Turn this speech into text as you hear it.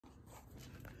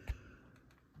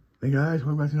Hey guys,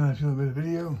 welcome back to another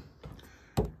video.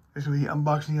 This will be the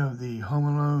unboxing of the Home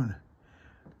Alone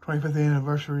 25th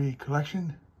anniversary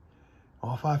collection.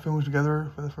 All 5 films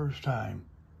together for the first time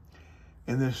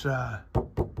in this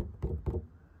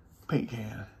paint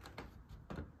can.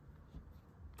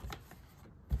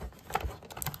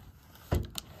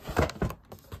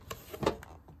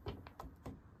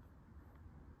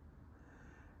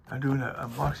 I'm doing an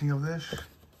unboxing of this.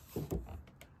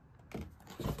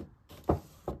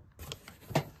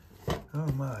 Oh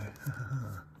my.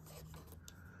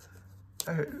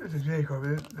 It's a J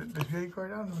card. The J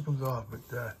card, I don't know if it comes off, but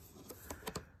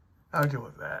I'll deal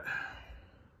with that.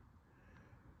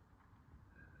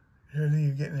 Everything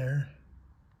you get in there.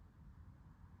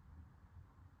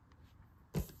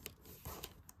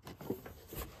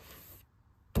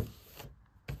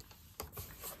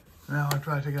 Now I'll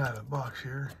try to take it out of the box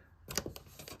here.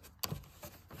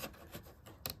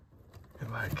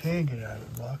 If I can get it out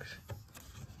of the box.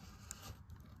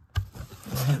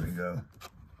 Here we go.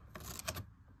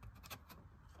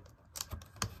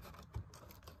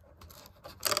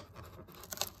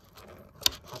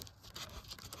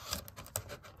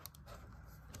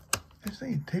 This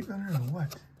thing taped on there or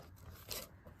what?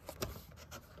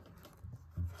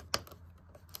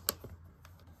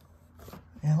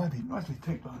 Yeah, it might be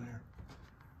taped on there.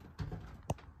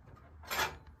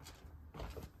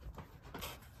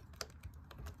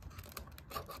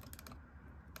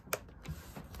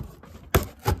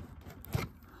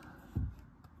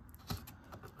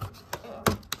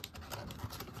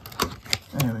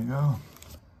 There we go.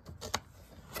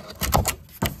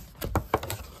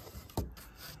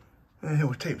 And it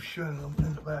was taped shut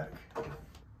in the back.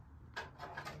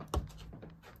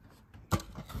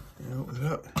 And open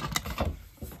it up.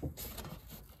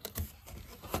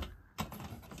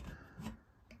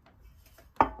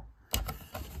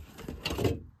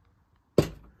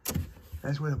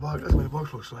 That's what the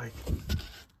box looks like.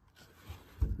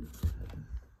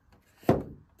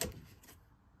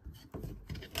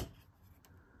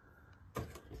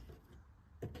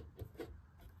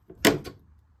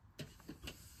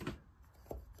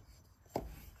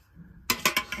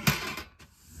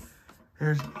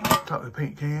 Here's the top of the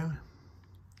paint can.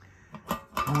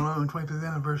 Home Alone 25th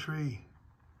anniversary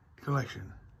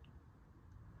collection.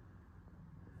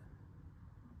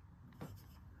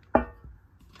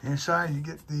 Inside you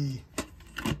get the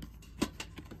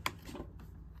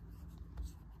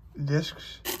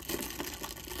discs.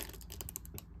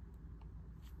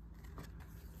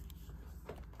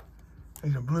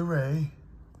 There's a Blu-ray.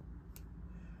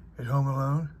 There's Home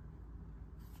Alone.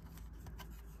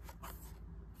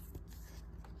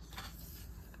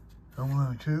 Home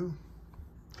Alone 2.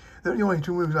 They're the only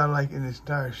 2 movies I like in this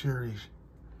entire series.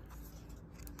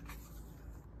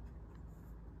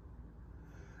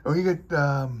 Oh, you get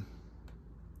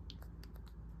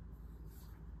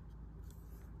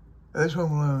there's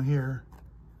Home Alone here.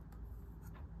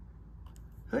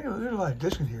 There's a lot of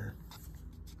discs in here.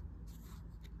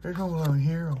 There's Home Alone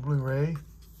here on Blu-ray.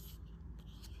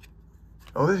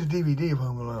 Oh, this is a DVD of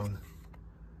Home Alone.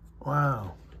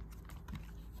 Wow.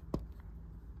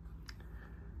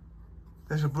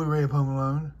 There's a Blu-ray of Home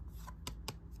Alone.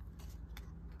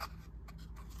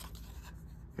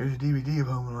 Here's a DVD of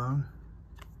Home Alone.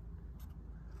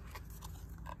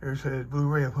 There's a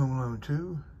Blu-ray of Home Alone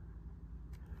 2.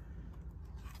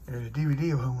 There's a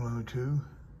DVD of Home Alone 2.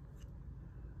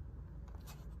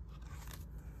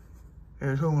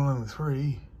 There's Home Alone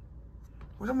 3,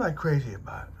 which I'm not crazy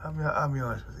about. I'll be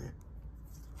honest with you.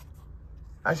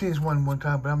 I seen this one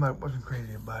time, but wasn't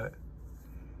crazy about it.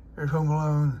 There's Home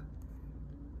Alone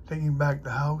Taking Back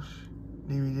the House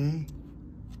DVD.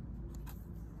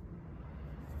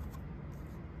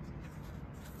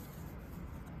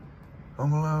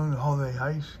 Home Alone, The Holiday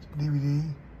Heist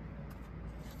DVD.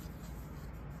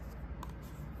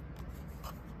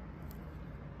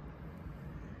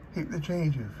 Keep the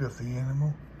change, you filthy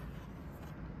animal.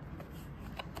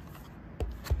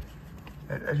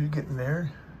 As you get in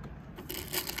there,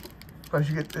 plus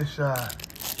you get this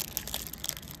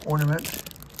ornament.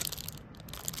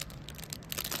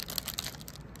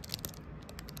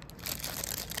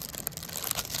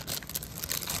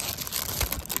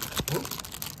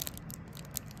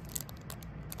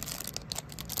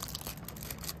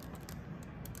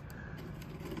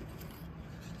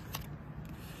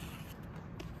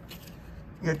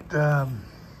 Get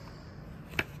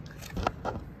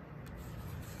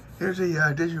here's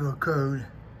a digital code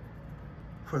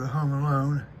for the Home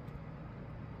Alone,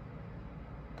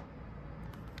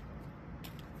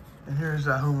 and here's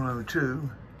Home Alone 2.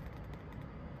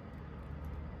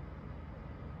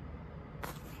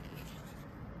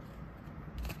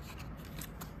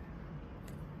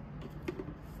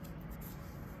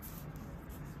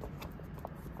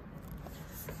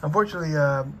 Unfortunately,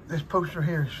 this poster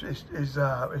here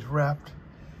is wrapped.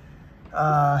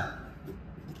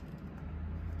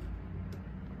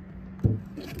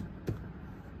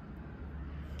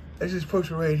 This is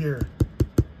poster right here.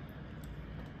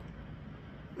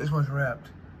 This one's wrapped.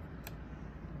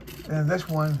 And this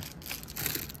one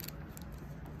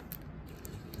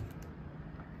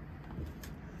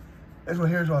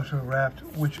here is also wrapped,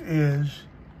 which is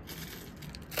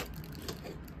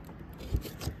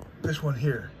this one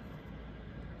here.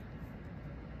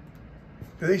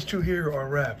 So these two here are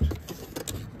wrapped.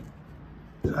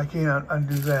 I can't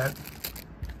undo that.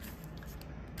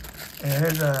 And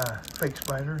here's a fake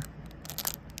spider.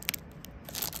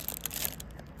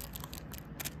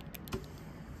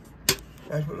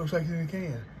 That's what it looks like in the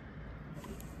can.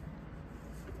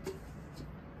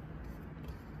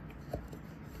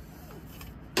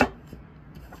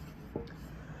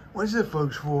 What is it,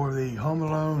 folks, for the Home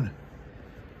Alone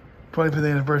 25th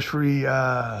anniversary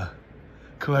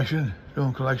collection,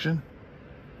 film collection?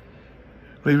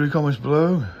 Leave your comments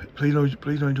below. Please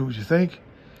don't do what you think.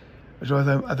 So I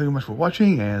thank you much for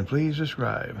watching, and please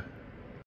subscribe.